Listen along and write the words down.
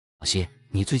小希，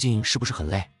你最近是不是很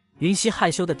累？云溪害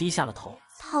羞地低下了头。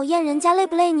讨厌，人家累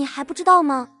不累你还不知道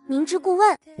吗？明知故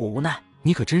问。我无奈。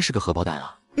你可真是个荷包蛋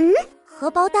啊！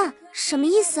荷包蛋什么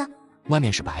意思？外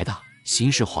面是白的，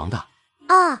心是黄的。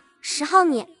啊，石昊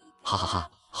你。哈哈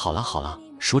哈，好了好了，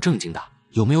说正经的，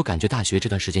有没有感觉大学这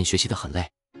段时间学习得很累？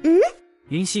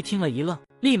云溪听了一愣，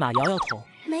立马摇摇头。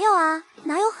没有啊，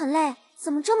哪有很累？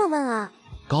怎么这么问啊？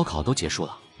高考都结束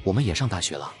了，我们也上大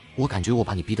学了，我感觉我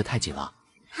把你逼得太紧了。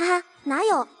哈哈，哪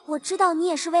有？我知道你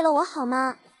也是为了我好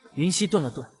吗？云溪顿了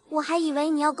顿，我还以为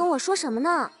你要跟我说什么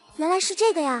呢，原来是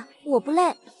这个呀。我不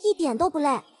累，一点都不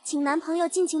累，请男朋友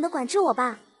尽情的管制我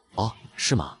吧。哦，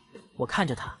是吗？我看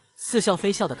着他，似笑非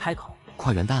笑的开口。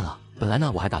快元旦了，本来呢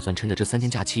我还打算趁着这3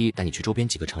天假期带你去周边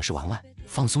几个城市玩玩，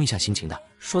放松一下心情的。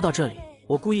说到这里，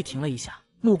我故意停了一下，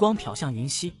目光瞟向云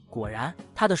溪，果然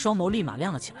他的双眸立马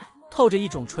亮了起来，透着一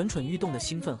种蠢蠢欲动的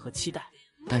兴奋和期待。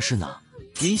但是呢，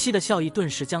云溪的笑意顿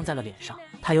时僵在了脸上，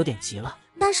他有点急了。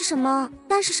但是什么？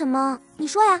但是什么？你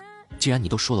说呀。既然你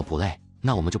都说了不累，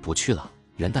那我们就不去了。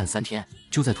元旦3天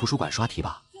就在图书馆刷题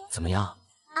吧，怎么样？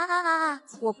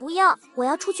我不要，我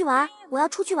要出去玩，我要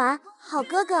出去玩。好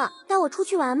哥哥，带我出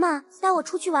去玩嘛，带我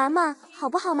出去玩嘛，好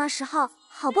不好嘛，石昊，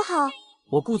好不好？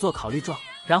我故作考虑状，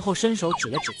然后伸手指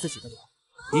了指自己的脸。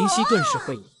云溪顿时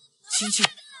会意，亲亲。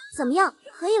怎么样？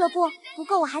可以了不？不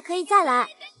够我还可以再来。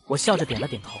我笑着点了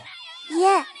点头。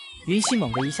耶！云溪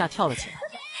猛地一下跳了起来。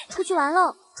出去玩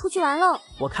喽，出去玩喽！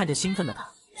我看着兴奋的他，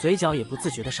嘴角也不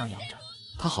自觉地上扬着。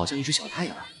他好像一只小太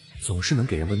阳，总是能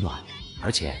给人温暖，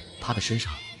而且他的身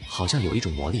上好像有一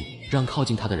种魔力，让靠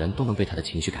近他的人都能被他的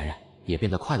情绪感染，也变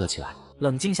得快乐起来。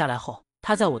冷静下来后，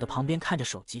他在我的旁边看着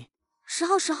手机。石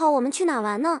昊，我们去哪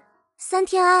玩呢？3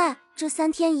天哎，这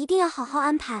3天一定要好好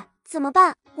安排。怎么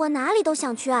办？我哪里都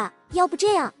想去啊！要不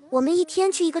这样，我们1天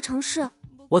去1个城市。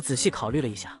我仔细考虑了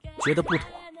一下，觉得不妥。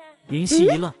云溪一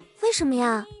愣，为什么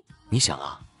呀？你想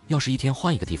啊，要是1天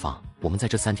换一个地方，我们在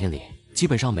这3天里，基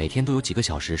本上每天都有几个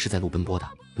小时是在路奔波的。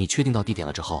你确定到地点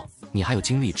了之后，你还有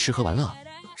精力吃喝玩乐？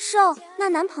是哦，那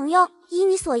男朋友，依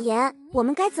你所言，我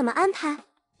们该怎么安排？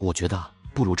我觉得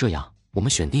不如这样，我们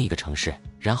选定1个城市，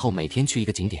然后每天去1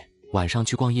个景点，晚上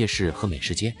去逛夜市和美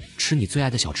食街，吃你最爱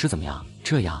的小吃，怎么样？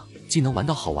这样既能玩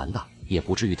到好玩的，也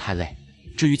不至于太累。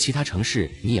至于其他城市，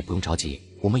你也不用着急，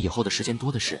我们以后的时间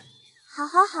多的是。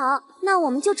好，那我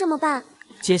们就这么办。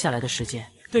接下来的时间，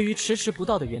对于迟迟不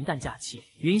到的元旦假期，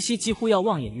云溪几乎要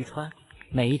望眼欲穿。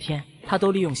每一天，他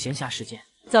都利用闲暇时间，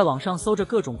在网上搜着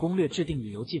各种攻略，制定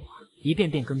旅游计划，一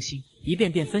遍遍更新，一遍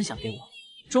遍分享给我。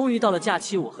终于到了假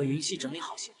期，我和云溪整理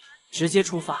好行程，直接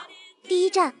出发。第一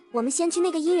站，我们先去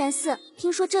那个姻缘寺，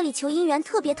听说这里求姻缘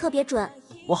特别准。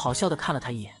我好笑地看了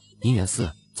他一眼。姻缘寺？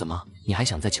怎么，你还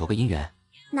想再求个姻缘？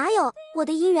哪有，我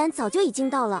的姻缘早就已经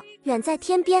到了，远在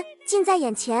天边，近在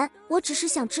眼前。我只是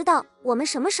想知道我们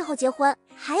什么时候结婚，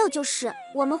还有就是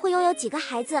我们会拥有几个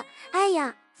孩子。哎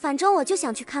呀，反正我就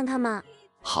想去看看嘛。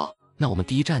好，那我们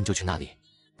第一站就去那里。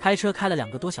开车开了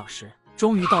2个多小时，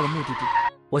终于到了目的地。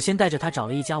我先带着他找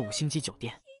了一家5星级酒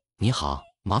店。你好，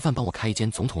麻烦帮我开一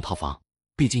间总统套房，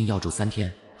毕竟要住3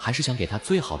天，还是想给他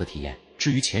最好的体验。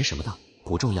至于钱什么的，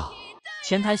不重要。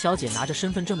前台小姐拿着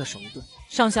身份证的手一顿，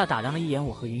上下打量了一眼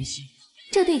我和云溪。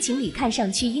这对情侣看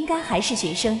上去应该还是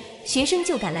学生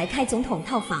就敢来开总统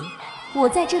套房。我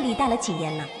在这里待了几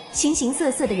年了，形形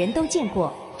色色的人都见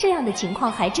过，这样的情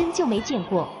况还真就没见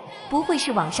过。不会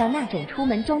是网上那种出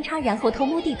门装叉然后偷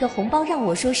摸递个红包让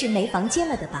我说是没房间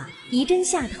了的吧？一阵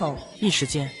下头。一时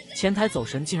间，前台走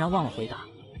神竟然忘了回答。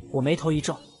我眉头一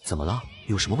皱，怎么了？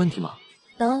有什么问题吗？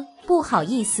不好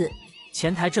意思。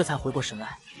前台这才回过神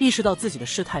来，意识到自己的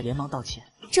事态，连忙道歉。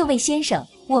这位先生，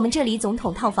我们这里总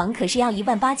统套房可是要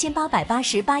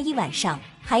18888一晚上，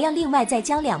还要另外再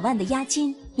交2万的押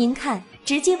金。您看，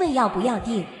直接问要不要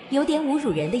订，有点侮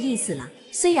辱人的意思了。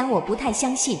虽然我不太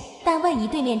相信，但万一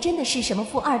对面真的是什么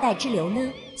富二代之流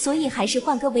呢？所以还是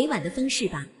换个委婉的方式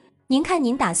吧。您看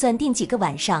您打算订几个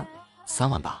晚上？3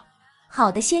晚吧。好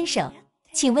的，先生，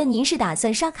请问您是打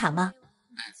算刷卡吗？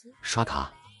刷卡。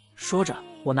说着，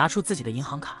我拿出自己的银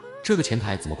行卡。这个前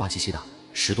台怎么挂兮兮的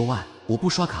？10多万，我不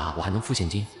刷卡我还能付现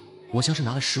金？我像是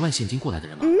拿了10万现金过来的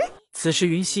人吗？此时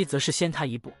云溪则是先他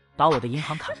一步，把我的银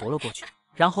行卡夺了过去，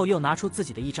然后又拿出自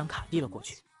己的一张卡递了过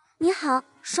去。你好，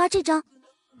刷这张。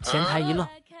前台一愣，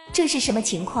这是什么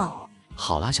情况？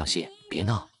好啦，小谢，别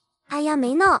闹。哎呀，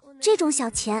没闹，这种小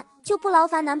钱就不劳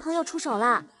烦男朋友出手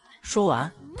了。说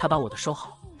完，他把我的收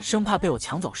好，生怕被我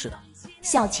抢走似的。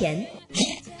小钱。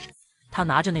他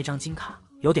拿着那张金卡，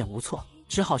有点无措，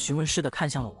只好询问似的看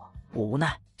向了我。我无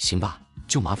奈，行吧，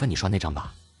就麻烦你刷那张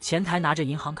吧。前台拿着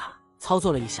银行卡操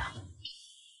作了一下，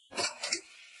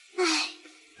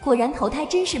果然投胎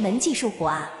真是门技术活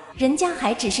啊！人家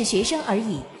还只是学生而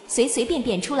已，随随便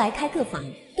便出来开个房，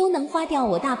都能花掉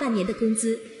我大半年的工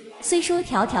资。虽说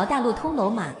条条大路通罗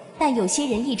马，但有些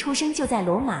人一出生就在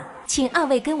罗马。请二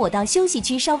位跟我到休息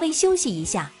区稍微休息一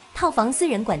下，套房私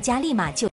人管家立马就。